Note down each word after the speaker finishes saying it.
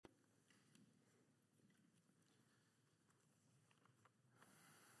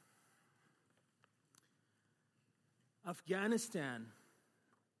Afghanistan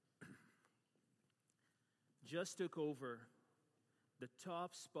just took over the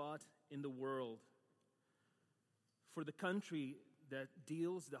top spot in the world for the country that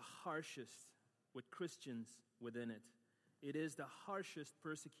deals the harshest with Christians within it. It is the harshest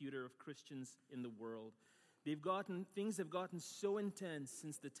persecutor of Christians in the world. Things have gotten so intense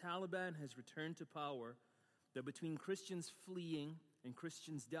since the Taliban has returned to power that between Christians fleeing and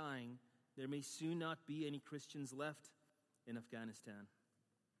Christians dying, there may soon not be any Christians left in Afghanistan.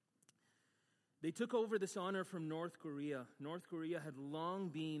 They took over this honor from North Korea. North Korea had long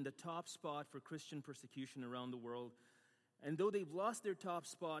been the top spot for Christian persecution around the world. And though they've lost their top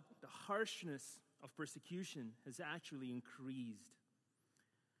spot, the harshness of persecution has actually increased.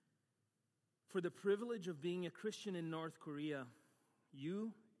 For the privilege of being a Christian in North Korea,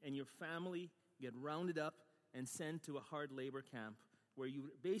 you and your family get rounded up and sent to a hard labor camp where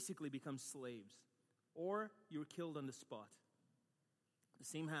you basically become slaves, or you're killed on the spot. The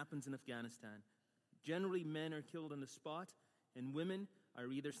same happens in Afghanistan. Generally, men are killed on the spot, and women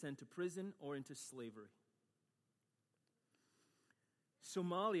are either sent to prison or into slavery.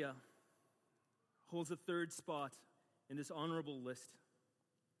 Somalia holds the third spot in this honorable list.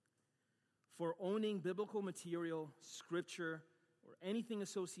 For owning biblical material, scripture, or anything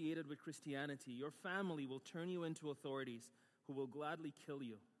associated with Christianity, your family will turn you into authorities who will gladly kill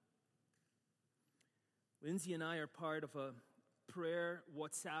you. Lindsay and I are part of a prayer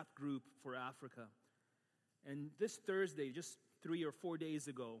WhatsApp group for Africa. And this Thursday, just 3 or 4 days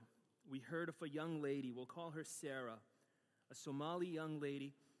ago, we heard of a young lady, we'll call her Sarah, a Somali young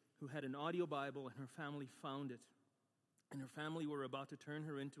lady who had an audio Bible and her family found it. And her family were about to turn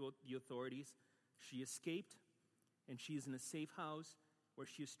her into the authorities. She escaped, and she is in a safe house where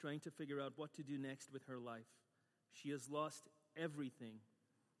she is trying to figure out what to do next with her life. She has lost everything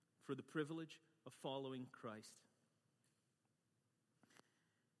for the privilege of following Christ.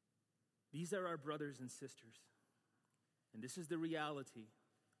 These are our brothers and sisters, and this is the reality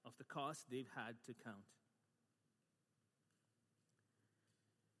of the cost they've had to count.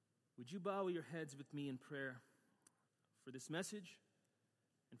 Would you bow your heads with me in prayer for this message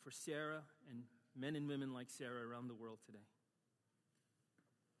and for Sarah and men and women like Sarah around the world today?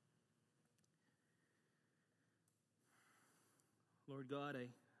 Lord God, I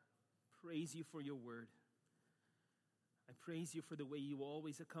praise you for your word. I praise you for the way you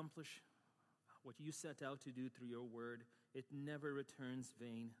always accomplish what you set out to do through your word. It never returns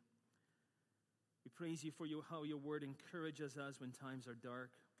vain. We praise you for how your word encourages us when times are dark,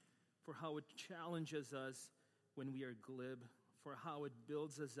 for how it challenges us when we are glib, for how it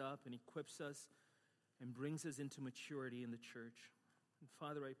builds us up and equips us and brings us into maturity in the church. And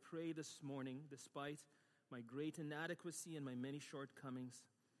Father, I pray this morning, despite my great inadequacy and my many shortcomings,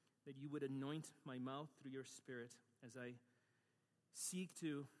 that you would anoint my mouth through your Spirit as I seek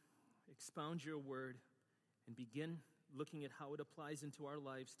to expound your word and begin looking at how it applies into our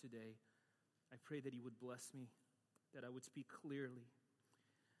lives today. I pray that you would bless me, that I would speak clearly.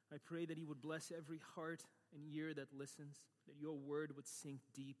 I pray that you would bless every heart and ear that listens, that your word would sink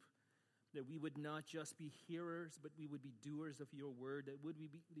deep, that we would not just be hearers, but we would be doers of your word, that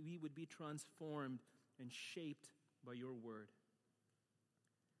we would be transformed and shaped by your word.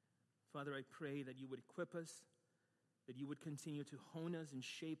 Father, I pray that you would equip us, that you would continue to hone us and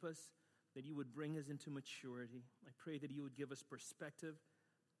shape us, that you would bring us into maturity. I pray that you would give us perspective.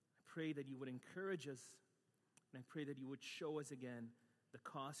 I pray that you would encourage us, and I pray that you would show us again the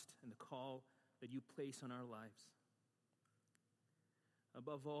cost and the call that you place on our lives.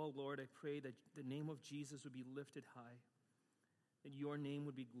 Above all, Lord, I pray that the name of Jesus would be lifted high, that your name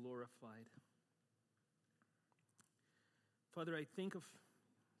would be glorified. Father, I think of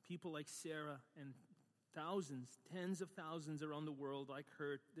people like Sarah and thousands, tens of thousands around the world like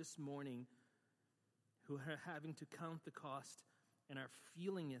her this morning who are having to count the cost and are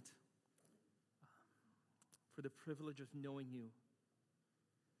feeling it for the privilege of knowing you.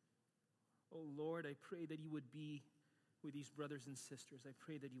 Oh Lord, I pray that you would be with these brothers and sisters. I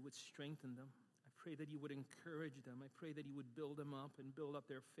pray that you would strengthen them. I pray that you would encourage them. I pray that you would build them up and build up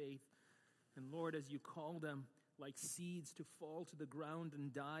their faith. And Lord, as you call them like seeds to fall to the ground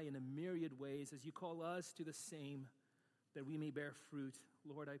and die in a myriad ways, as you call us to the same, that we may bear fruit,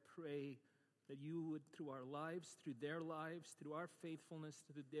 Lord, I pray that you would, through our lives, through their lives, through our faithfulness,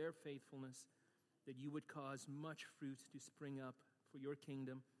 through their faithfulness, that you would cause much fruit to spring up for your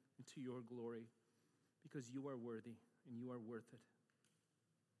kingdom and to your glory, because you are worthy and you are worth it.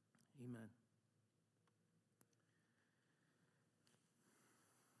 Amen.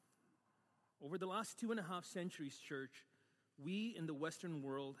 Over the last 2.5 centuries, church, we in the Western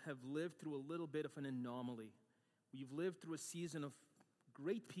world have lived through a little bit of an anomaly We've lived through a season of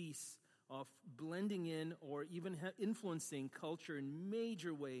great peace, of blending in or even influencing culture in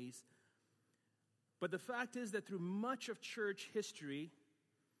major ways. But the fact is that through much of church history,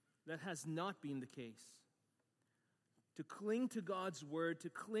 that has not been the case. To cling to God's word, to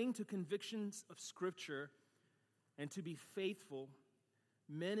cling to convictions of Scripture, and to be faithful,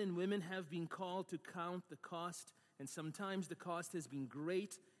 men and women have been called to count the cost, and sometimes the cost has been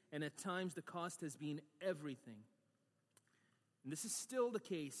great, and at times the cost has been everything. And this is still the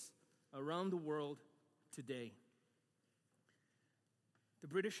case around the world today. The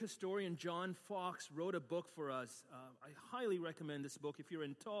British historian John Foxe wrote a book for us. I highly recommend this book if you're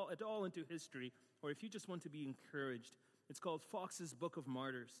at all into history, or if you just want to be encouraged. It's called Foxe's Book of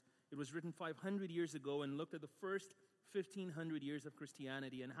Martyrs. It was written 500 years ago and looked at the first 1,500 years of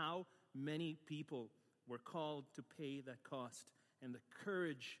Christianity and how many people were called to pay that cost, and the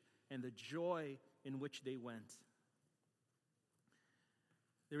courage and the joy in which they went.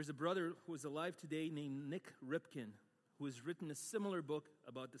 There is a brother who is alive today named Nick Ripken, who has written a similar book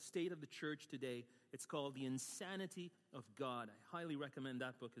about the state of the church today. It's called The Insanity of God. I highly recommend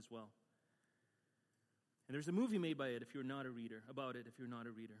that book as well. And there's a movie made by it if you're not a reader, about it if you're not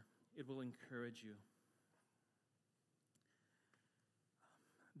a reader. It will encourage you.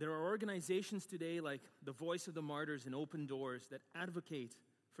 There are organizations today like the Voice of the Martyrs and Open Doors that advocate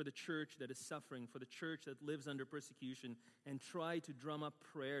for the church that is suffering, for the church that lives under persecution, and try to drum up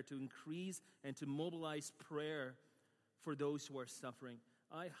prayer, to increase and to mobilize prayer for those who are suffering.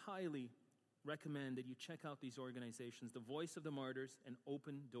 I highly recommend that you check out these organizations, the Voice of the Martyrs and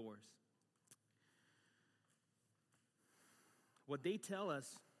Open Doors. What they tell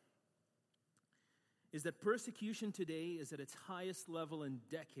us is that persecution today is at its highest level in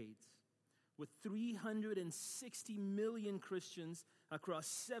decades, with 360 million Christians across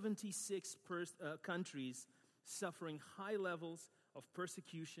 76 countries suffering high levels of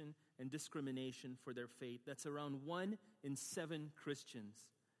persecution and discrimination for their faith. That's around 1 in 7 Christians.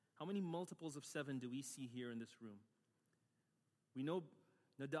 How many multiples of 7 do we see here in this room? We know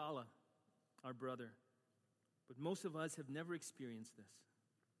Nadala, our brother, but most of us have never experienced this.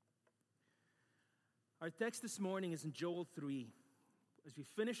 Our text this morning is in Joel 3. As we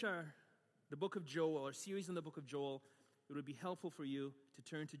finish the book of Joel, our series on the book of Joel, it would be helpful for you to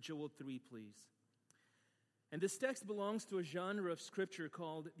turn to Joel 3, please. And this text belongs to a genre of scripture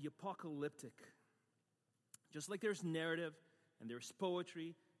called the apocalyptic. Just like there's narrative, and there's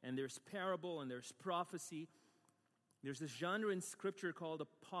poetry, and there's parable, and there's prophecy, there's this genre in scripture called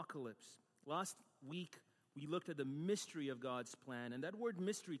apocalypse. Last week, we looked at the mystery of God's plan, and that word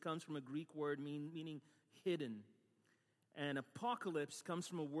mystery comes from a Greek word meaning hidden. And apocalypse comes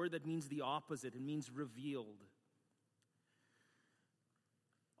from a word that means the opposite. It means revealed.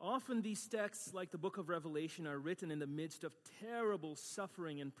 Often these texts, like the book of Revelation, are written in the midst of terrible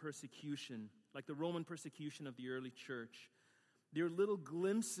suffering and persecution, like the Roman persecution of the early church. They're little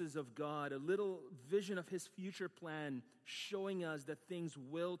glimpses of God, a little vision of His future plan, showing us that things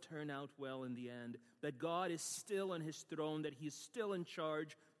will turn out well in the end, that God is still on His throne, that He is still in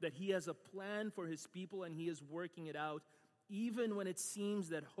charge, that He has a plan for His people and He is working it out, even when it seems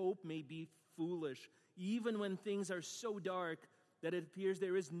that hope may be foolish, even when things are so dark that it appears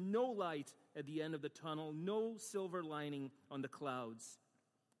there is no light at the end of the tunnel, no silver lining on the clouds.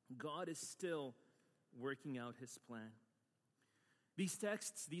 God is still working out His plan. These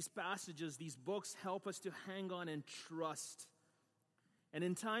texts, these passages, these books help us to hang on and trust. And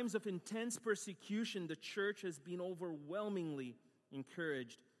in times of intense persecution, the church has been overwhelmingly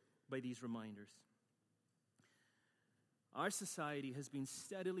encouraged by these reminders. Our society has been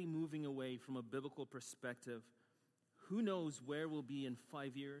steadily moving away from a biblical perspective. Who knows where we'll be in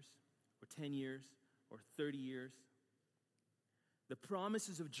 5 years, or 10 years, or 30 years? The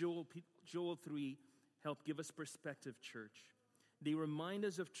promises of Joel 3 help give us perspective, church. They remind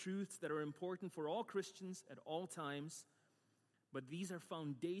us of truths that are important for all Christians at all times, but these are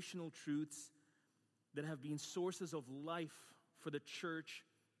foundational truths that have been sources of life for the church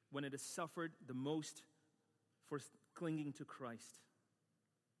when it has suffered the most for clinging to Christ.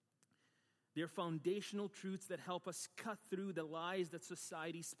 They're foundational truths that help us cut through the lies that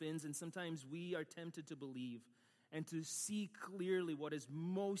society spins and sometimes we are tempted to believe, and to see clearly what is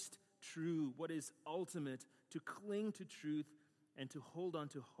most true, what is ultimate, to cling to truth and to hold on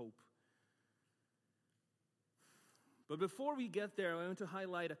to hope. But before we get there, I want to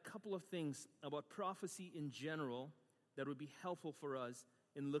highlight a couple of things about prophecy in general that would be helpful for us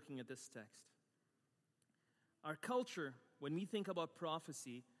in looking at this text. Our culture, when we think about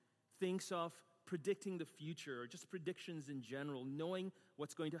prophecy, thinks of predicting the future, or just predictions in general, knowing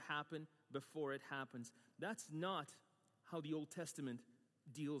what's going to happen before it happens. That's not how the Old Testament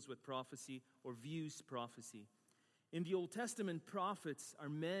deals with prophecy or views prophecy. In the Old Testament, prophets are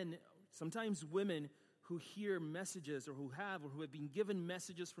men, sometimes women, who hear messages or who have been given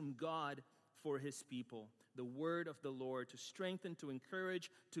messages from God for his people. The word of the Lord to strengthen, to encourage,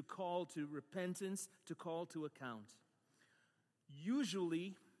 to call to repentance, to call to account.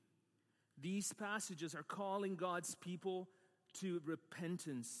 Usually, these passages are calling God's people to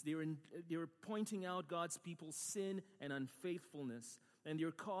repentance. They're pointing out God's people's sin and unfaithfulness. And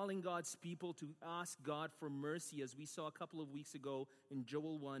they're calling God's people to ask God for mercy, as we saw a couple of weeks ago in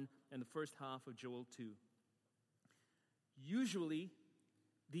Joel 1 and the first half of Joel 2. Usually,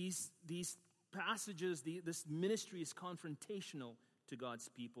 these passages, this ministry is confrontational to God's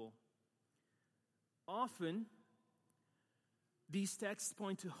people. Often, these texts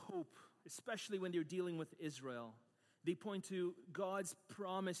point to hope, especially when they're dealing with Israel. They point to God's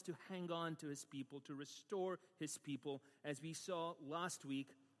promise to hang on to his people, to restore his people, as we saw last week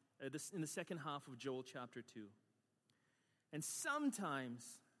in the second half of Joel chapter 2. And sometimes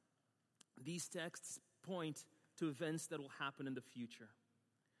these texts point to events that will happen in the future.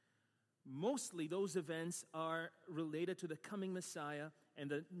 Mostly those events are related to the coming Messiah and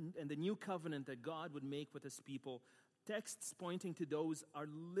the new covenant that God would make with his people. Texts pointing to those are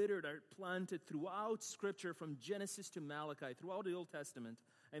planted throughout Scripture from Genesis to Malachi, throughout the Old Testament.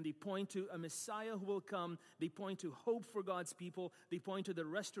 And they point to a Messiah who will come. They point to hope for God's people. They point to the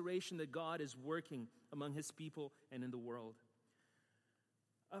restoration that God is working among his people and in the world.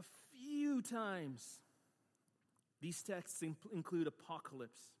 A few times, these texts include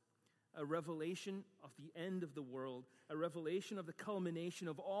apocalypse, a revelation of the end of the world, a revelation of the culmination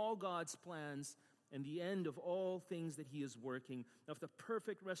of all God's plans and the end of all things that he is working, of the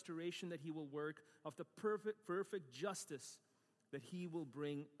perfect restoration that he will work, of the perfect justice that he will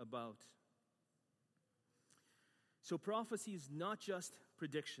bring about. So prophecy is not just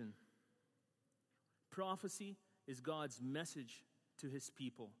prediction. Prophecy is God's message to his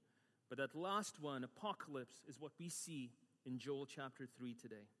people. But that last one, apocalypse, is what we see in Joel chapter 3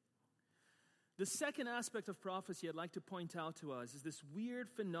 today. The second aspect of prophecy I'd like to point out to us is this weird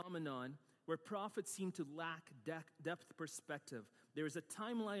phenomenon where prophets seem to lack depth perspective. There is a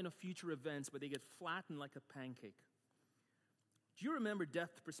timeline of future events, but they get flattened like a pancake. Do you remember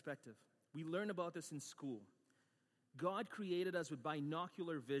depth perspective? We learn about this in school. God created us with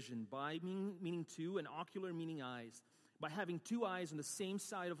binocular vision, bi meaning two and ocular meaning eyes. By having two eyes on the same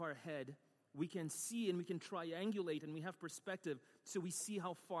side of our head, we can see and we can triangulate and we have perspective, so we see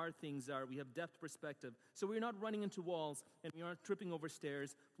how far things are. We have depth perspective. So we're not running into walls and we aren't tripping over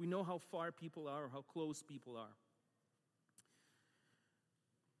stairs. We know how far people are or how close people are.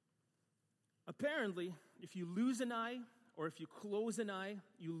 Apparently, if you lose an eye or if you close an eye,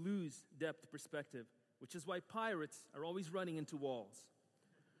 you lose depth perspective, which is why pirates are always running into walls.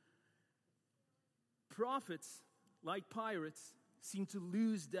 Prophets, like pirates, seem to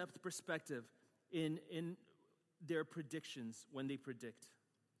lose depth perspective in their predictions when they predict.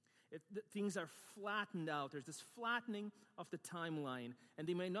 Things are flattened out. There's this flattening of the timeline, and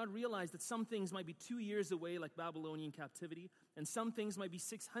they may not realize that some things might be 2 years away, like Babylonian captivity, and some things might be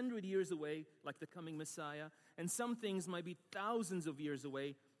 600 years away, like the coming Messiah, and some things might be thousands of years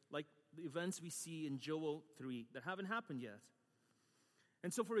away, like the events we see in Joel 3 that haven't happened yet.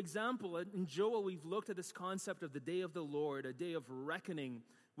 And so, for example, in Joel, we've looked at this concept of the day of the Lord, a day of reckoning,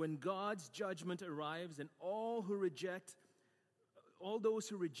 when God's judgment arrives and all those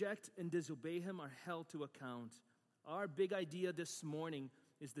who reject and disobey him are held to account. Our big idea this morning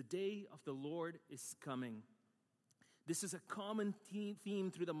is the day of the Lord is coming. This is a common theme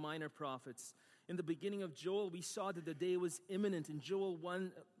through the minor prophets. In the beginning of Joel, we saw that the day was imminent. In Joel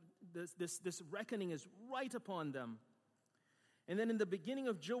 1, this reckoning is right upon them. And then in the middle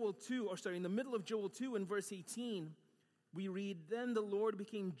of Joel 2, in verse 18, we read, "Then the Lord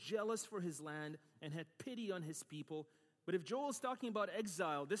became jealous for his land and had pity on his people." But if Joel is talking about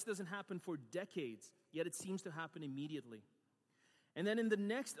exile, this doesn't happen for decades, yet it seems to happen immediately. And then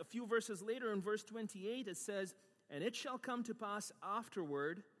a few verses later, in verse 28, it says, "And it shall come to pass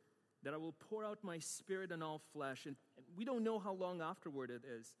afterward that I will pour out my spirit on all flesh." And we don't know how long afterward it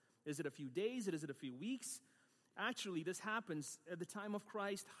is. Is it a few days? Is it a few weeks? Actually, this happens at the time of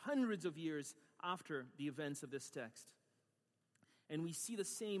Christ, hundreds of years after the events of this text. And we see the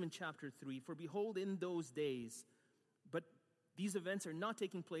same in chapter 3. "For behold, in those days," but these events are not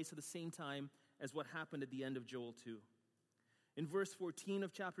taking place at the same time as what happened at the end of Joel 2. In verse 14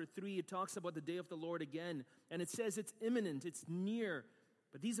 of chapter 3, it talks about the day of the Lord again, and it says it's imminent, it's near.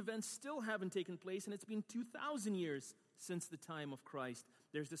 But these events still haven't taken place, and it's been 2,000 years since the time of Christ.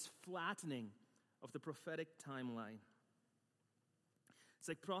 There's this flattening of the prophetic timeline. It's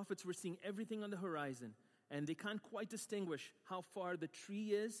like prophets were seeing everything on the horizon, and they can't quite distinguish how far the tree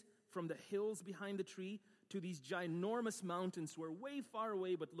is from the hills behind the tree to these ginormous mountains who are way far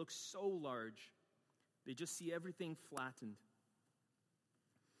away but look so large. They just see everything flattened.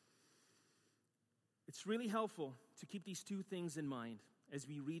 It's really helpful to keep these two things in mind as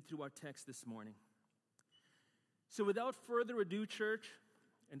we read through our text this morning. So without further ado, church,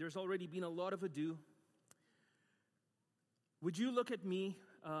 and there's already been a lot of ado, would you look at me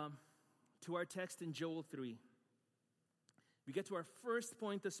to our text in Joel 3? We get to our first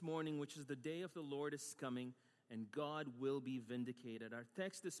point this morning, which is the day of the Lord is coming, and God will be vindicated. Our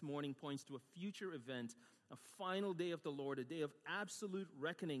text this morning points to a future event, a final day of the Lord, a day of absolute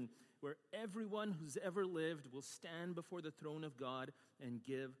reckoning, where everyone who's ever lived will stand before the throne of God and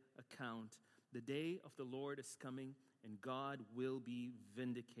give account. The day of the Lord is coming, and God will be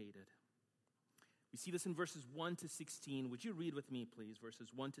vindicated. We see this in verses 1 to 16. Would you read with me, please, verses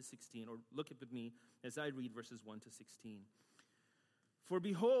 1 to 16, or look at with me as I read verses 1 to 16. For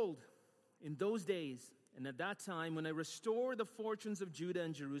behold, in those days, and at that time, when I restore the fortunes of Judah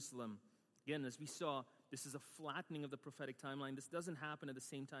and Jerusalem, again, as we saw, this is a flattening of the prophetic timeline. This doesn't happen at the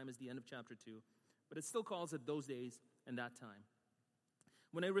same time as the end of chapter 2, but it still calls it those days and that time.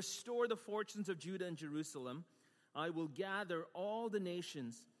 When I restore the fortunes of Judah and Jerusalem, I will gather all the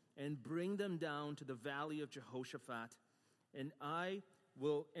nations and bring them down to the valley of Jehoshaphat, and I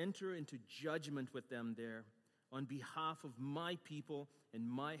will enter into judgment with them there on behalf of my people and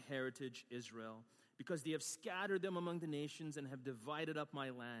my heritage Israel, because they have scattered them among the nations and have divided up my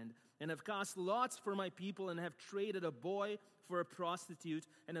land, and have cast lots for my people, and have traded a boy for a prostitute,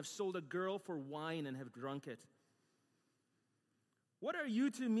 and have sold a girl for wine and have drunk it. What are you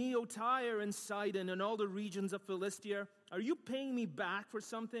to me, O Tyre and Sidon, and all the regions of Philistia? Are you paying me back for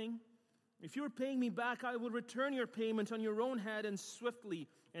something? If you are paying me back, I will return your payment on your own head, and swiftly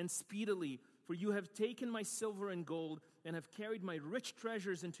and speedily. For you have taken my silver and gold, and have carried my rich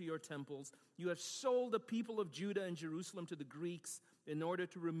treasures into your temples. You have sold the people of Judah and Jerusalem to the Greeks, in order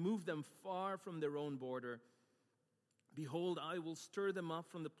to remove them far from their own border. Behold, I will stir them up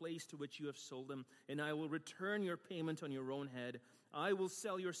from the place to which you have sold them, and I will return your payment on your own head. I will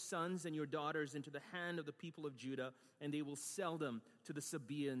sell your sons and your daughters into the hand of the people of Judah, and they will sell them to the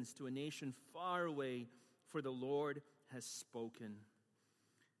Sabaeans, to a nation far away, for the Lord has spoken.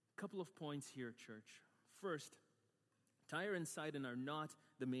 A couple of points here, church. First, Tyre and Sidon are not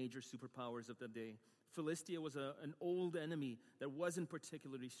the major superpowers of the day. Philistia was an old enemy that wasn't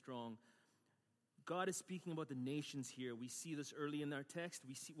particularly strong. God is speaking about the nations here. We see this early in our text.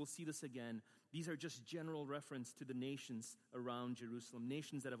 We'll see this again. These are just general reference to the nations around Jerusalem.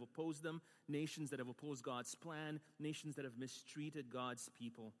 Nations that have opposed them, nations that have opposed God's plan, nations that have mistreated God's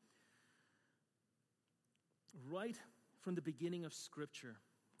people. Right from the beginning of Scripture,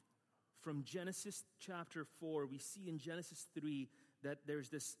 from Genesis chapter 4, we see in Genesis 3 that there's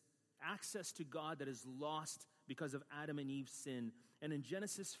this access to God that is lost because of Adam and Eve's sin. And in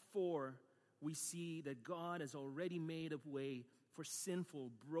Genesis 4, we see that God has already made a way for sinful,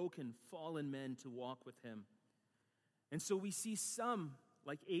 broken, fallen men to walk with him. And so we see some,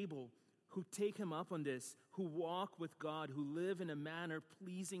 like Abel, who take him up on this, who walk with God, who live in a manner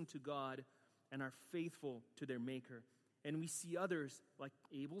pleasing to God and are faithful to their Maker. And we see others, like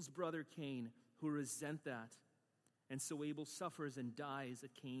Abel's brother Cain, who resent that. And so Abel suffers and dies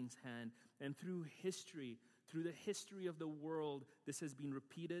at Cain's hand. And through the history of the world, this has been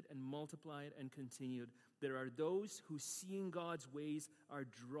repeated and multiplied and continued. There are those who, seeing God's ways, are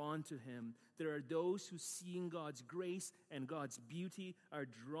drawn to him. There are those who, seeing God's grace and God's beauty, are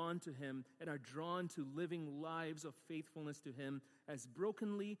drawn to him and are drawn to living lives of faithfulness to him as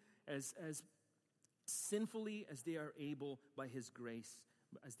brokenly, as sinfully as they are able by his grace,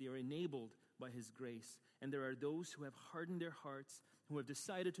 as they are enabled by his grace. And there are those who have hardened their hearts, who have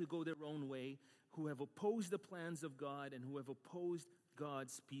decided to go their own way, who have opposed the plans of God, and who have opposed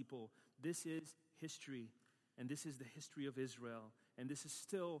God's people. This is history, and this is the history of Israel, and this is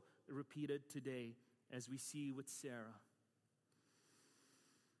still repeated today, as we see with Sarah.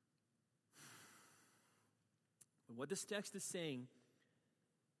 But what this text is saying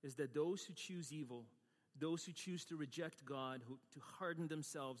is that those who choose evil, those who choose to reject God, to harden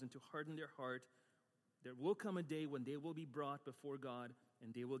themselves and to harden their heart, there will come a day when they will be brought before God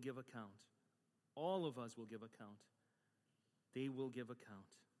and they will give account. All of us will give account. They will give account.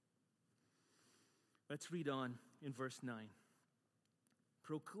 Let's read on in verse 9.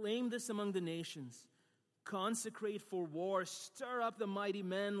 Proclaim this among the nations. Consecrate for war. Stir up the mighty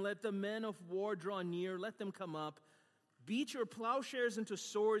men. Let the men of war draw near. Let them come up. Beat your plowshares into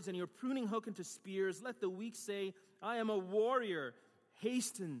swords and your pruning hook into spears. Let the weak say, I am a warrior.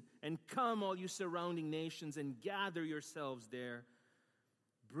 Hasten and come, all you surrounding nations, and gather yourselves there.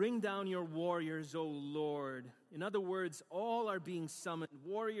 Bring down your warriors, O Lord. In other words, all are being summoned,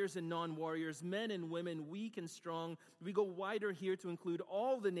 warriors and non-warriors, men and women, weak and strong. We go wider here to include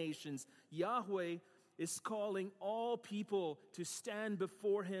all the nations. Yahweh is calling all people to stand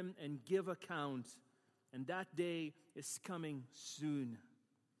before him and give account. And that day is coming soon.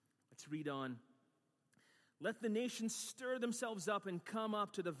 Let's read on. Let the nations stir themselves up and come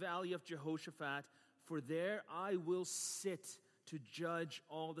up to the valley of Jehoshaphat, for there I will sit to judge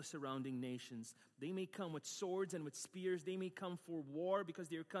all the surrounding nations. They may come with swords and with spears. They may come for war because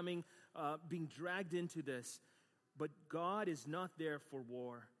they're coming, being dragged into this. But God is not there for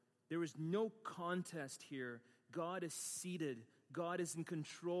war. There is no contest here. God is seated. God is in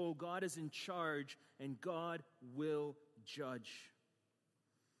control. God is in charge. And God will judge.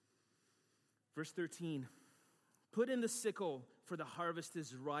 Verse 13. Put in the sickle, for the harvest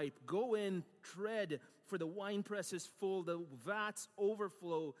is ripe. Go in, tread, for the winepress is full. The vats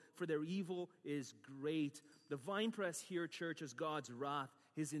overflow, for their evil is great. The winepress here, church, is God's wrath,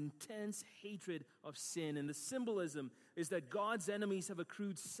 his intense hatred of sin. And the symbolism is that God's enemies have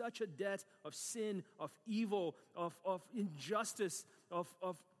accrued such a debt of sin, of evil, of injustice, of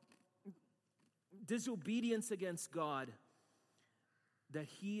disobedience against God, that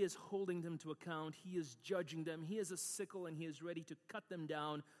he is holding them to account. He is judging them. He has a sickle and he is ready to cut them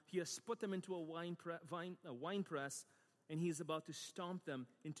down. He has put them into a wine press, and he is about to stomp them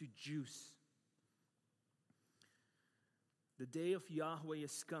into juice. The day of Yahweh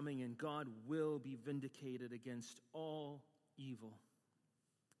is coming, and God will be vindicated against all evil.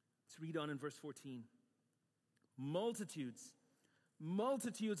 Let's read on in verse 14. Multitudes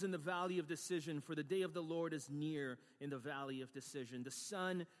in the valley of decision, for the day of the Lord is near in the valley of decision. The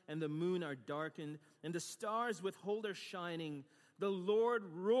sun and the moon are darkened, and the stars withhold their shining. The Lord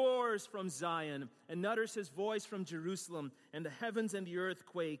roars from Zion and utters his voice from Jerusalem, and the heavens and the earth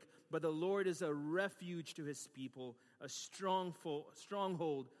quake. But the Lord is a refuge to his people, a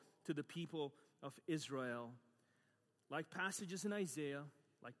stronghold to the people of Israel. Like passages in Isaiah,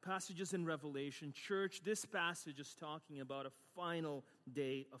 like passages in Revelation, church, this passage is talking about a final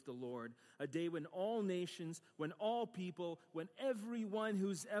day of the Lord. A day when all nations, when all people, when everyone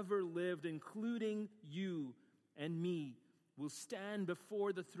who's ever lived, including you and me, will stand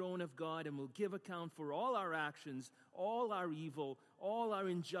before the throne of God and will give account for all our actions, all our evil, all our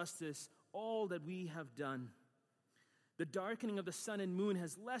injustice, all that we have done. The darkening of the sun and moon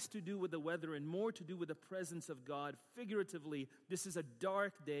has less to do with the weather and more to do with the presence of God. Figuratively, this is a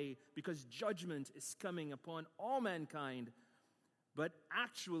dark day because judgment is coming upon all mankind. But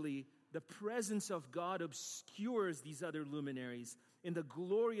actually, the presence of God obscures these other luminaries. In the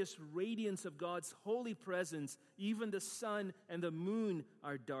glorious radiance of God's holy presence, even the sun and the moon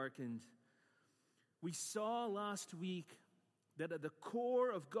are darkened. We saw last week that at the core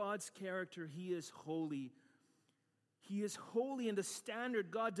of God's character, he is holy. He is holy, and the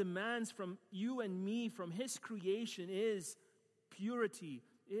standard God demands from you and me, from his creation, is purity,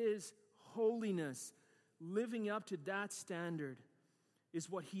 is holiness. Living up to that standard is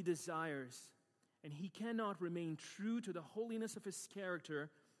what he desires. And he cannot remain true to the holiness of his character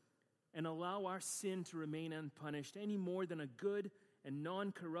and allow our sin to remain unpunished any more than a good and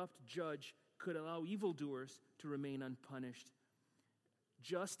non-corrupt judge could allow evildoers to remain unpunished.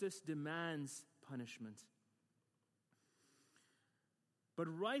 Justice demands punishment. But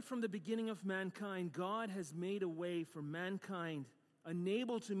right from the beginning of mankind, God has made a way for mankind,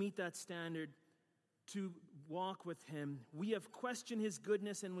 unable to meet that standard, to walk with him. We have questioned his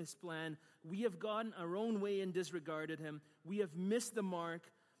goodness and his plan. We have gone our own way and disregarded him. We have missed the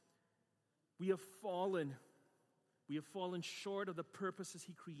mark. We have fallen. We have fallen short of the purposes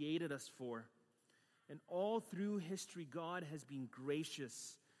he created us for. And all through history, God has been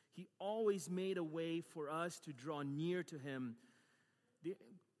gracious. He always made a way for us to draw near to him.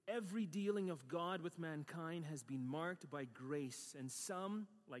 Every dealing of God with mankind has been marked by grace. And some,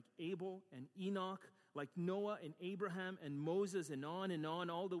 like Abel and Enoch, like Noah and Abraham and Moses, and on,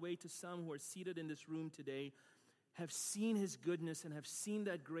 all the way to some who are seated in this room today, have seen his goodness and have seen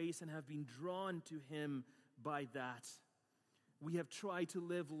that grace and have been drawn to him by that. We have tried to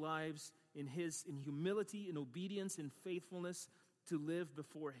live lives in humility, in obedience, in faithfulness, to live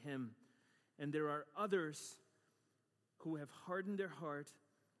before him. And there are others who have hardened their heart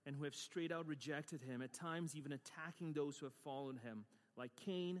and who have straight out rejected him, at times even attacking those who have followed him, like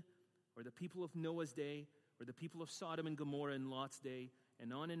Cain or the people of Noah's day, or the people of Sodom and Gomorrah in Lot's day,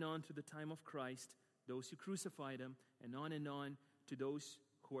 and on to the time of Christ, those who crucified him, and on to those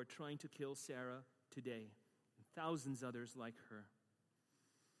who are trying to kill Sarah today, and thousands others like her.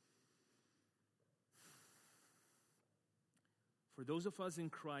 For those of us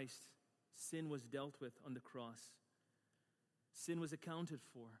in Christ, sin was dealt with on the cross. Sin was accounted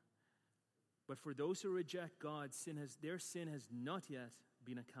for. But for those who reject God, their sin has not yet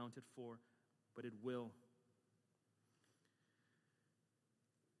been accounted for, but it will.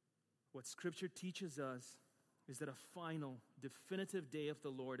 What Scripture teaches us is that a final, definitive day of the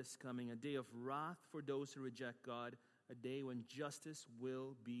Lord is coming, a day of wrath for those who reject God, a day when justice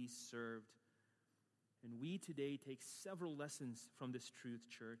will be served. And we today take several lessons from this truth,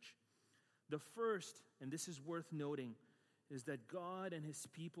 church. The first, and this is worth noting, is that God and his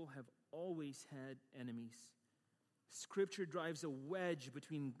people have always had enemies. Scripture drives a wedge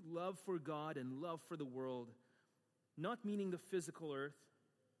between love for God and love for the world, not meaning the physical earth,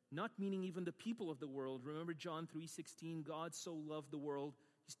 not meaning even the people of the world. Remember John 3:16, God so loved the world.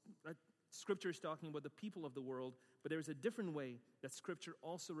 Scripture is talking about the people of the world, but there's a different way that Scripture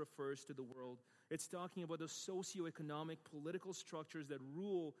also refers to the world. It's talking about the socioeconomic, political structures that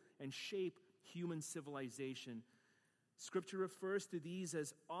rule and shape human civilization. Scripture refers to these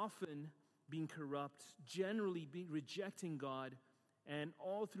as often being corrupt, generally rejecting God, and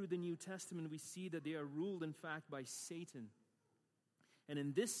all through the New Testament we see that they are ruled, in fact, by Satan. And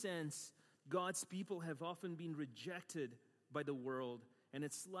in this sense, God's people have often been rejected by the world, and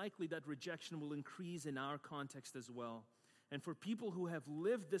it's likely that rejection will increase in our context as well. And for people who have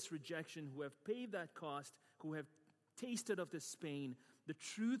lived this rejection, who have paid that cost, who have tasted of this pain, the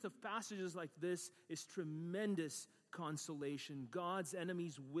truth of passages like this is tremendous consolation. God's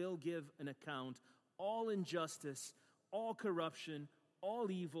enemies will give an account. All injustice, all corruption,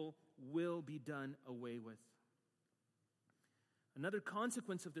 all evil will be done away with. Another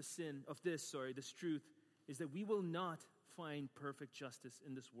consequence of this truth, is that we will not find perfect justice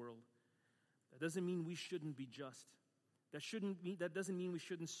in this world. That doesn't mean we shouldn't be just. That doesn't mean we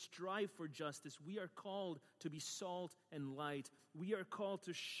shouldn't strive for justice. We are called to be salt and light. We are called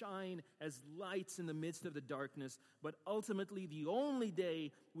to shine as lights in the midst of the darkness. But ultimately, the only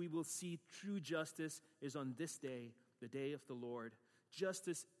day we will see true justice is on this day, the day of the Lord.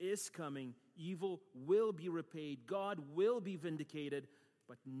 Justice is coming. Evil will be repaid. God will be vindicated,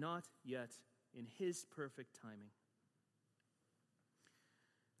 but not yet in his perfect timing.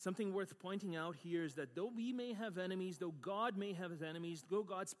 Something worth pointing out here is that though we may have enemies, though God may have enemies, though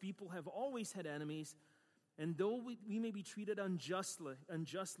God's people have always had enemies, and though we may be treated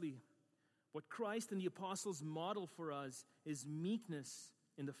unjustly, what Christ and the apostles model for us is meekness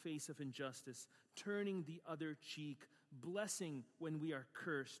in the face of injustice, turning the other cheek, blessing when we are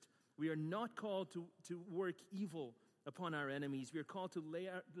cursed. We are not called to work evil upon our enemies. We are called to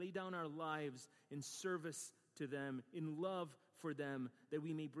lay down our lives in service to them, in love for them, that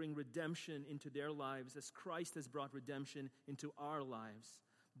we may bring redemption into their lives as Christ has brought redemption into our lives.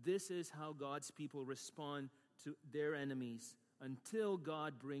 This is how God's people respond to their enemies until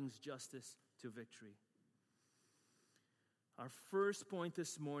God brings justice to victory. Our first point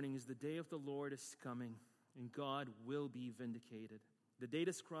this morning is the day of the Lord is coming, and God will be vindicated. The day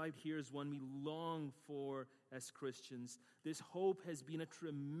described here is one we long for as Christians. This hope has been a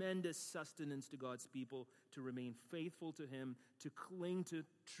tremendous sustenance to God's people to remain faithful to him, to cling to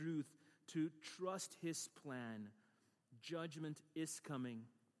truth, to trust his plan. Judgment is coming,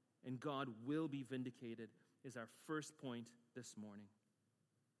 and God will be vindicated, is our first point this morning.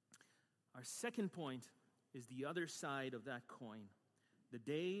 Our second point is the other side of that coin. The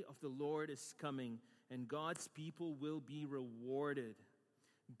day of the Lord is coming, and God's people will be rewarded.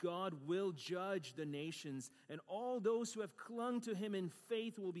 God will judge the nations, and all those who have clung to him in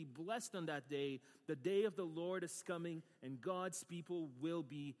faith will be blessed on that day. The day of the Lord is coming, and God's people will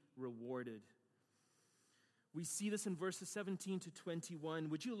be rewarded. We see this in verses 17 to 21.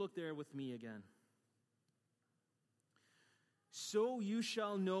 Would you look there with me again? So you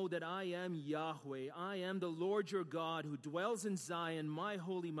shall know that I am Yahweh. I am the Lord your God, who dwells in Zion, my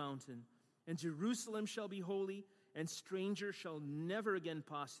holy mountain. And Jerusalem shall be holy, and strangers shall never again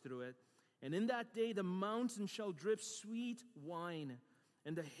pass through it. And in that day the mountain shall drip sweet wine,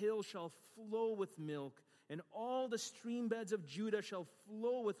 and the hill shall flow with milk, and all the stream beds of Judah shall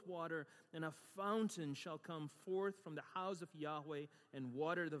flow with water, and a fountain shall come forth from the house of Yahweh and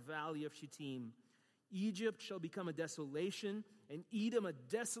water the valley of Shittim. Egypt shall become a desolation, and Edom a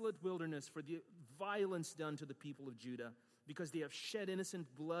desolate wilderness for the violence done to the people of Judah, because they have shed innocent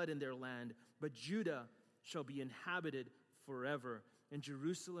blood in their land. But Judah shall be inhabited forever. and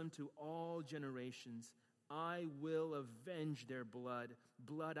Jerusalem to all generations. I will avenge their blood.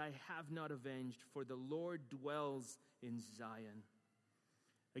 Blood I have not avenged, for the Lord dwells in Zion.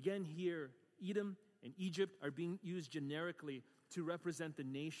 Again here, Edom and Egypt are being used generically to represent the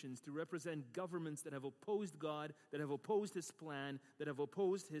nations, to represent governments that have opposed God, that have opposed His plan, that have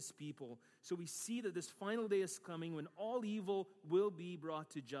opposed His people. So we see that this final day is coming when all evil will be brought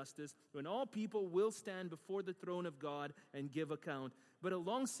to justice, when all people will stand before the throne of God and give account. But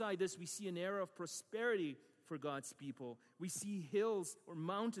alongside this, we see an era of prosperity for God's people. We see hills or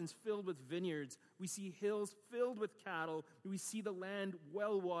mountains filled with vineyards. We see hills filled with cattle. We see the land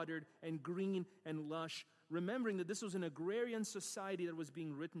well-watered and green and lush. Remembering that this was an agrarian society that was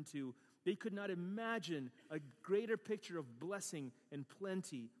being written to, they could not imagine a greater picture of blessing and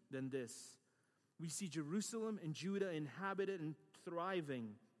plenty than this. We see Jerusalem and Judah inhabited and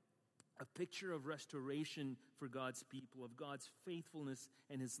thriving, a picture of restoration for God's people, of God's faithfulness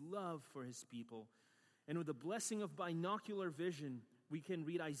and His love for His people. And with the blessing of binocular vision, we can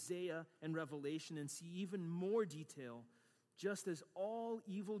read Isaiah and Revelation and see even more detail. Just as all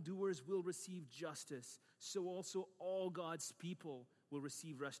evildoers will receive justice, so also all God's people will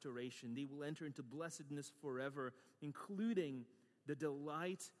receive restoration. They will enter into blessedness forever, including the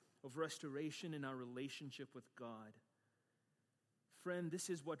delight of restoration in our relationship with God. Friend, this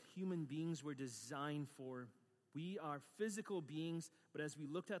is what human beings were designed for. We are physical beings, but as we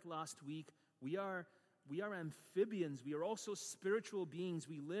looked at last week, we are amphibians. We are also spiritual beings.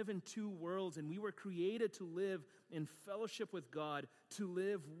 We live in two worlds, and we were created to live in fellowship with God, to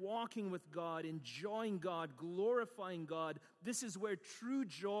live walking with God, enjoying God, glorifying God. This is where true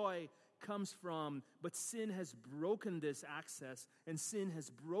joy comes from. But sin has broken this access, and sin has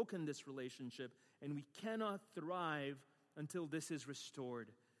broken this relationship, and we cannot thrive until this is restored.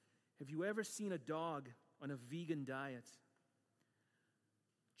 Have you ever seen a dog on a vegan diet?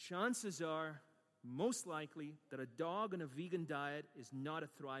 Chances are, most likely, that a dog on a vegan diet is not a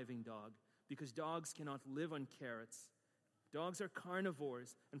thriving dog, because dogs cannot live on carrots. Dogs are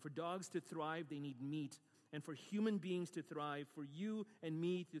carnivores, and for dogs to thrive, they need meat. And for human beings to thrive, for you and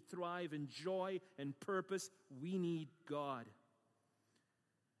me to thrive in joy and purpose, we need God.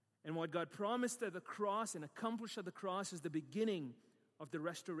 And what God promised at the cross and accomplished at the cross is the beginning of the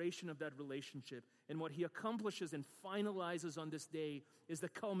restoration of that relationship. And what He accomplishes and finalizes on this day is the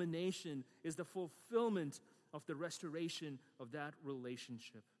culmination, is the fulfillment of the restoration of that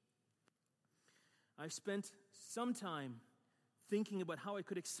relationship. I've spent some time thinking about how I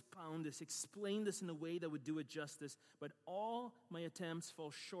could expound this, explain this in a way that would do it justice, but all my attempts fall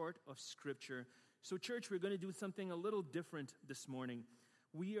short of Scripture. So church, we're going to do something a little different this morning.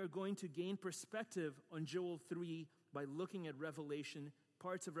 We are going to gain perspective on Joel 3 by looking at Revelation,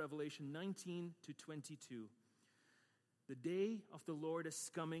 parts of Revelation 19 to 22. The day of the Lord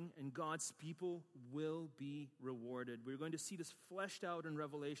is coming, and God's people will be rewarded. We're going to see this fleshed out in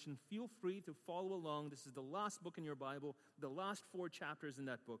Revelation. Feel free to follow along. This is the last book in your Bible, the last 4 chapters in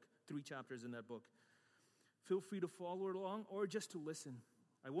that book, 3 chapters in that book. Feel free to follow along or just to listen.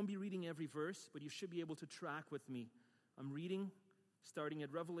 I won't be reading every verse, but you should be able to track with me. I'm reading starting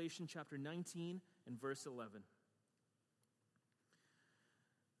at Revelation chapter 19 and verse 11.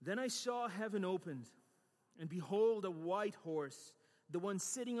 Then I saw heaven opened, and behold, a white horse. The one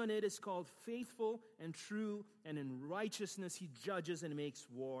sitting on it is called Faithful and True, and in righteousness he judges and makes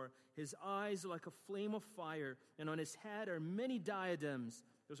war. His eyes are like a flame of fire, and on his head are many diadems.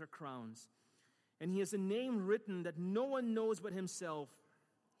 Those are crowns. And he has a name written that no one knows but himself.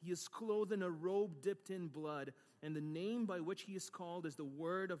 He is clothed in a robe dipped in blood, and the name by which he is called is the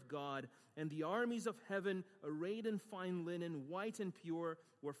Word of God. And the armies of heaven, arrayed in fine linen, white and pure,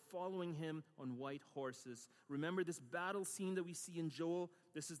 were following him on white horses. Remember this battle scene that we see in Joel?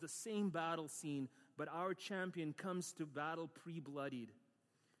 This is the same battle scene, but our champion comes to battle pre-bloodied.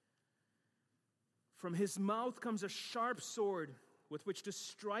 From his mouth comes a sharp sword with which to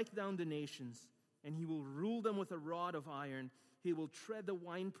strike down the nations, and he will rule them with a rod of iron. He will tread the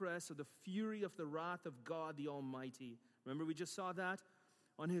winepress of the fury of the wrath of God the Almighty. Remember we just saw that?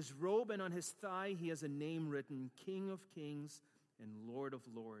 On his robe and on his thigh he has a name written, King of Kings and Lord of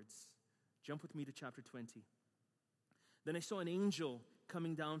Lords. Jump with me to chapter 20. Then I saw an angel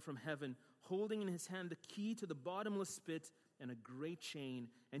coming down from heaven, holding in his hand the key to the bottomless pit and a great chain.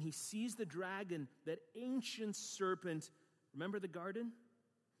 And he seized the dragon, that ancient serpent. Remember the garden?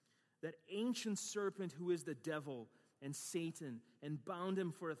 That ancient serpent who is the devil and Satan, and bound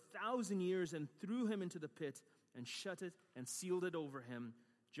him for 1,000 years and threw him into the pit and shut it and sealed it over him.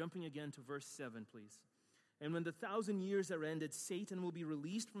 Jumping again to verse 7, please. And when the 1,000 years are ended, Satan will be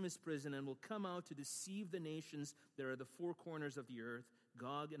released from his prison and will come out to deceive the nations that are the four corners of the earth,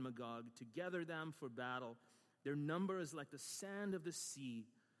 Gog and Magog, to gather them for battle. Their number is like the sand of the sea.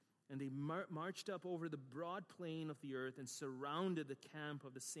 And they marched up over the broad plain of the earth and surrounded the camp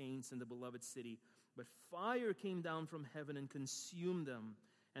of the saints in the beloved city. But fire came down from heaven and consumed them.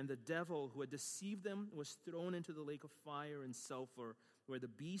 And the devil who had deceived them was thrown into the lake of fire and sulfur, where the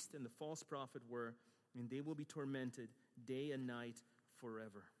beast and the false prophet were, and they will be tormented day and night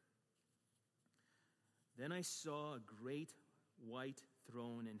forever. Then I saw a great white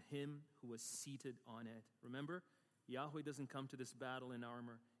throne and him who was seated on it. Remember, Yahweh doesn't come to this battle in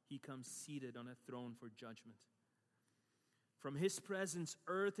armor. He comes seated on a throne for judgment. From his presence,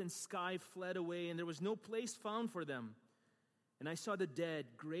 earth and sky fled away, and there was no place found for them. And I saw the dead,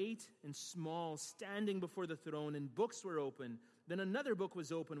 great and small, standing before the throne, and books were opened. Then another book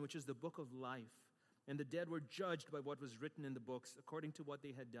was opened, which is the book of life. And the dead were judged by what was written in the books, according to what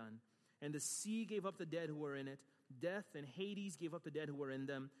they had done. And the sea gave up the dead who were in it. Death and Hades gave up the dead who were in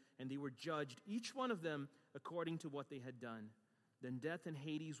them, and they were judged, each one of them, according to what they had done. Then death and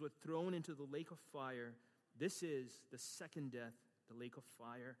Hades were thrown into the lake of fire. This is the second death, the lake of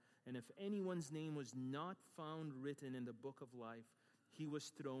fire. And if anyone's name was not found written in the book of life, he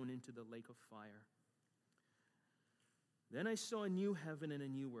was thrown into the lake of fire. Then I saw a new heaven and a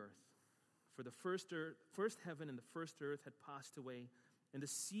new earth. For the first heaven and the first earth had passed away, and the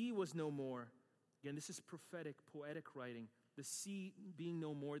sea was no more. Again, this is prophetic, poetic writing. The sea being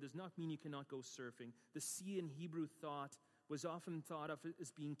no more does not mean you cannot go surfing. The sea in Hebrew thought was often thought of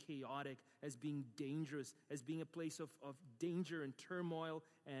as being chaotic, as being dangerous, as being a place of danger and turmoil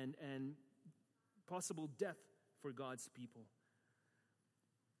and possible death for God's people.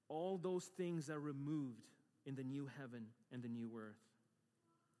 All those things are removed in the new heaven and the new earth.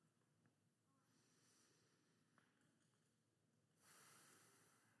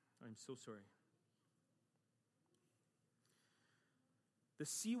 I'm so sorry. The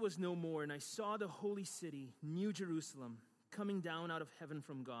sea was no more, and I saw the holy city, New Jerusalem, coming down out of heaven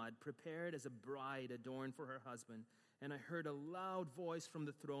from God, prepared as a bride adorned for her husband. And I heard a loud voice from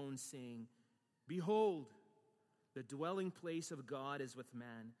the throne saying, "Behold, the dwelling place of God is with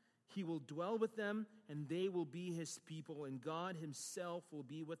man. He will dwell with them, and they will be his people, and God himself will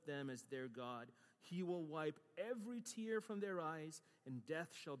be with them as their God. He will wipe every tear from their eyes, and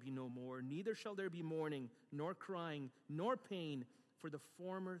death shall be no more. Neither shall there be mourning, nor crying, nor pain, for the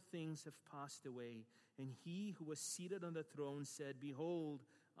former things have passed away." And he who was seated on the throne said, "Behold,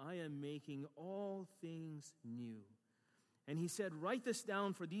 I am making all things new." And he said, "Write this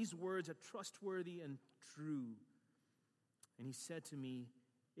down, for these words are trustworthy and true." And he said to me,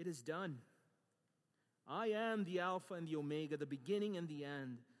 "It is done. I am the Alpha and the Omega, the beginning and the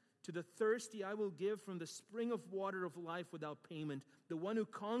end. To the thirsty I will give from the spring of water of life without payment. The one who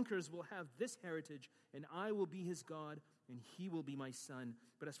conquers will have this heritage, and I will be his God, and he will be my son.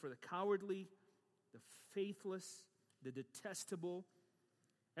 But as for the cowardly, the faithless, the detestable,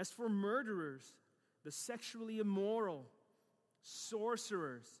 as for murderers, the sexually immoral,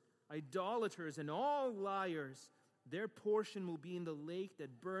 sorcerers, idolaters, and all liars, their portion will be in the lake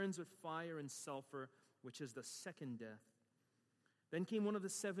that burns with fire and sulfur, which is the second death." Then came one of the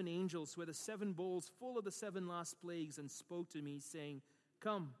seven angels who had the seven bowls full of the seven last plagues and spoke to me, saying,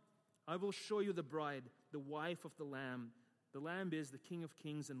 "Come, I will show you the bride, the wife of the Lamb." The Lamb is the King of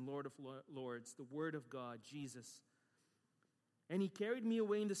kings and Lord of lords, the Word of God, Jesus. And he carried me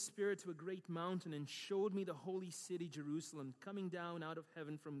away in the Spirit to a great mountain and showed me the holy city, Jerusalem, coming down out of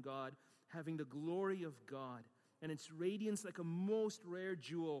heaven from God, having the glory of God, and its radiance like a most rare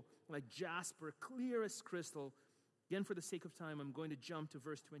jewel, like jasper, clear as crystal. Again, for the sake of time, I'm going to jump to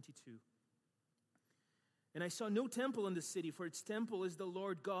verse 22. "And I saw no temple in the city, for its temple is the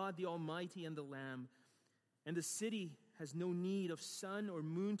Lord God, the Almighty, and the Lamb. And the city has no need of sun or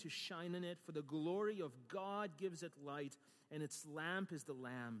moon to shine in it, for the glory of God gives it light, and its lamp is the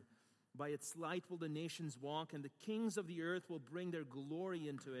Lamb. By its light will the nations walk, and the kings of the earth will bring their glory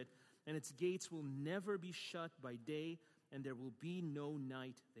into it, and its gates will never be shut by day, and there will be no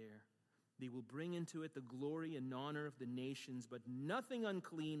night there. They will bring into it the glory and honor of the nations, but nothing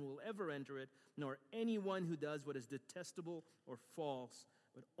unclean will ever enter it, nor anyone who does what is detestable or false,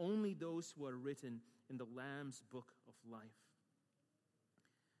 but only those who are written in the Lamb's book of life."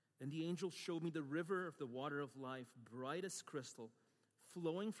 Then the angel showed me the river of the water of life, bright as crystal,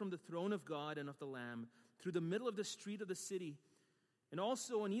 flowing from the throne of God and of the Lamb, through the middle of the street of the city. And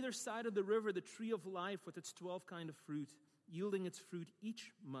also on either side of the river, the tree of life with its 12 kinds of fruit, yielding its fruit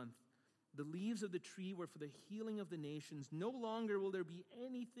each month. The leaves of the tree were for the healing of the nations. No longer will there be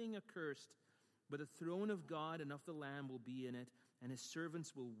anything accursed. But the throne of God and of the Lamb will be in it, and his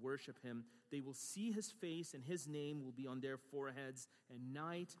servants will worship him. They will see his face, and his name will be on their foreheads, and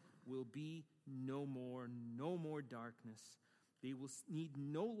night will be no more darkness. They will need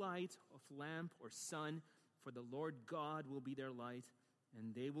no light of lamp or sun, for the Lord God will be their light,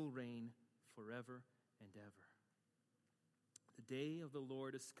 and they will reign forever and ever. The day of the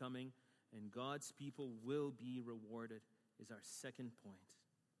Lord is coming, and God's people will be rewarded, is our second point.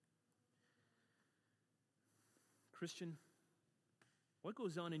 Christian, what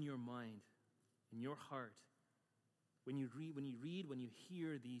goes on in your mind, in your heart, when you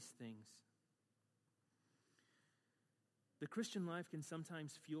hear these things? The Christian life can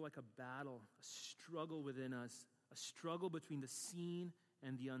sometimes feel like a battle, a struggle within us, a struggle between the seen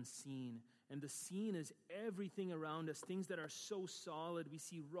and the unseen. And the seen is everything around us, things that are so solid. We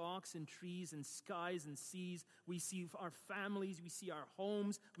see rocks and trees and skies and seas. We see our families. We see our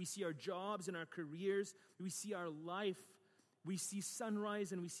homes. We see our jobs and our careers. We see our life. We see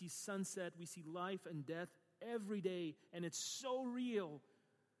sunrise and we see sunset. We see life and death every day. And it's so real.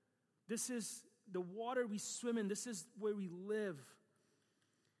 This is the water we swim in. This is where we live.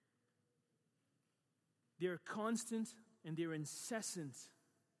 They're constant and they're incessant.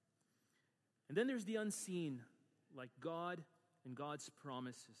 And then there's the unseen, like God and God's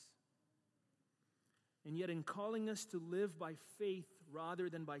promises. And yet in calling us to live by faith rather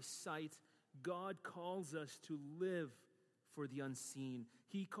than by sight, God calls us to live for the unseen.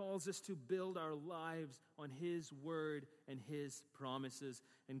 He calls us to build our lives on his word and his promises.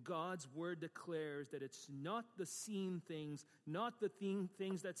 And God's word declares that it's not the seen things, not the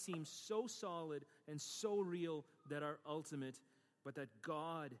things that seem so solid and so real that are ultimate, but that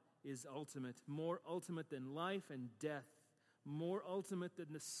God is ultimate, more ultimate than life and death, more ultimate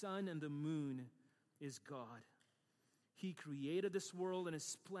than the sun and the moon is God. He created this world, and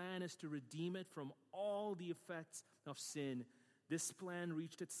his plan is to redeem it from all the effects of sin. This plan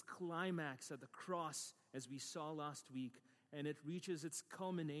reached its climax at the cross, as we saw last week, and it reaches its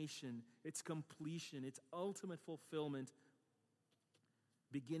culmination, its completion, its ultimate fulfillment,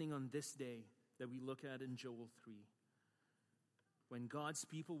 beginning on this day that we look at in Joel 3. When God's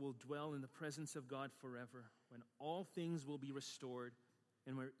people will dwell in the presence of God forever, when all things will be restored,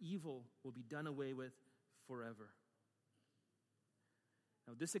 and where evil will be done away with forever.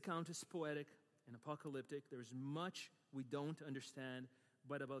 Now, this account is poetic and apocalyptic. There's much we don't understand,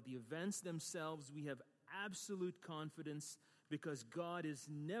 but about the events themselves, we have absolute confidence because God is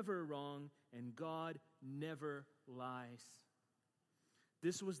never wrong and God never lies.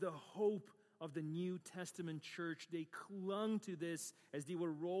 This was the hope of the New Testament church. They clung to this as they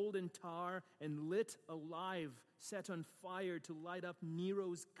were rolled in tar and lit alive, set on fire to light up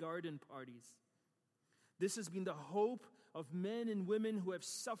Nero's garden parties. This has been the hope of men and women who have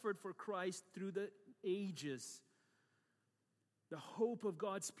suffered for Christ through the ages. The hope of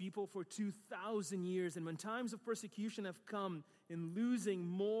God's people for 2,000 years. And when times of persecution have come, in losing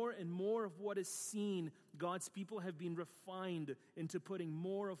more and more of what is seen, God's people have been refined into putting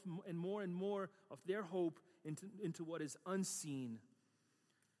more and more of their hope into what is unseen.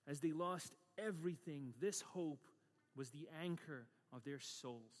 As they lost everything, this hope was the anchor of their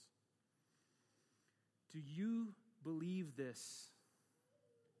souls. Do you believe this?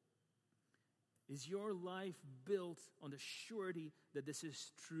 Is your life built on the surety that this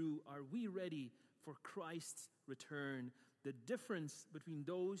is true? Are we ready for Christ's return? The difference between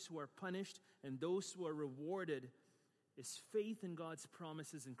those who are punished and those who are rewarded is faith in God's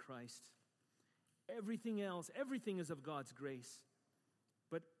promises in Christ. Everything is of God's grace.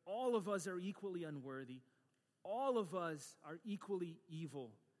 But all of us are equally unworthy. All of us are equally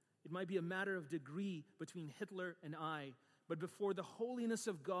evil. It might be a matter of degree between Hitler and I, but before the holiness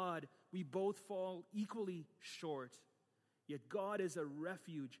of God, we both fall equally short. Yet God is a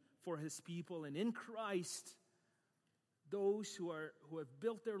refuge for his people, and in Christ, those who have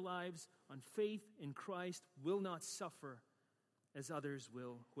built their lives on faith in Christ will not suffer as others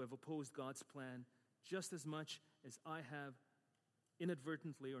will, who have opposed God's plan just as much as I have,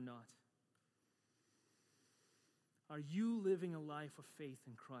 inadvertently or not. Are you living a life of faith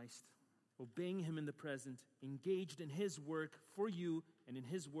in Christ, obeying him in the present, engaged in his work for you and in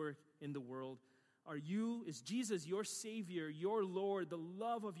his work in the world? Is Jesus your Savior, your Lord, the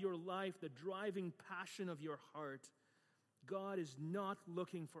love of your life, the driving passion of your heart? God is not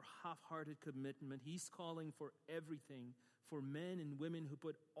looking for half-hearted commitment. He's calling for everything, for men and women who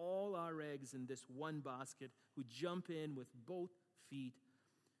put all our eggs in this one basket, who jump in with both feet.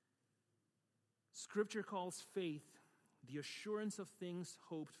 Scripture calls faith the assurance of things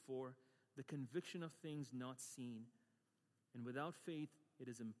hoped for, the conviction of things not seen. And without faith, it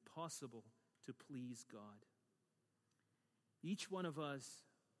is impossible to to please God. Each one of us,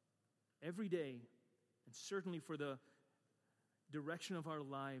 every day, and certainly for the direction of our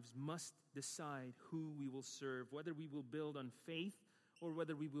lives, must decide who we will serve, whether we will build on faith or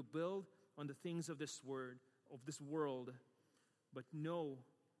whether we will build on the things of this world. But know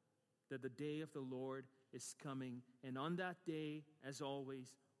that the day of the Lord is coming, and on that day, as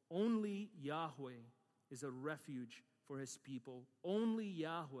always, only Yahweh is a refuge for his people. Only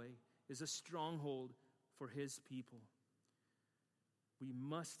Yahweh is a stronghold for his people. We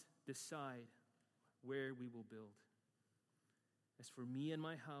must decide where we will build. As for me and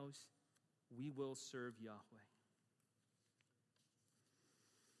my house, we will serve Yahweh.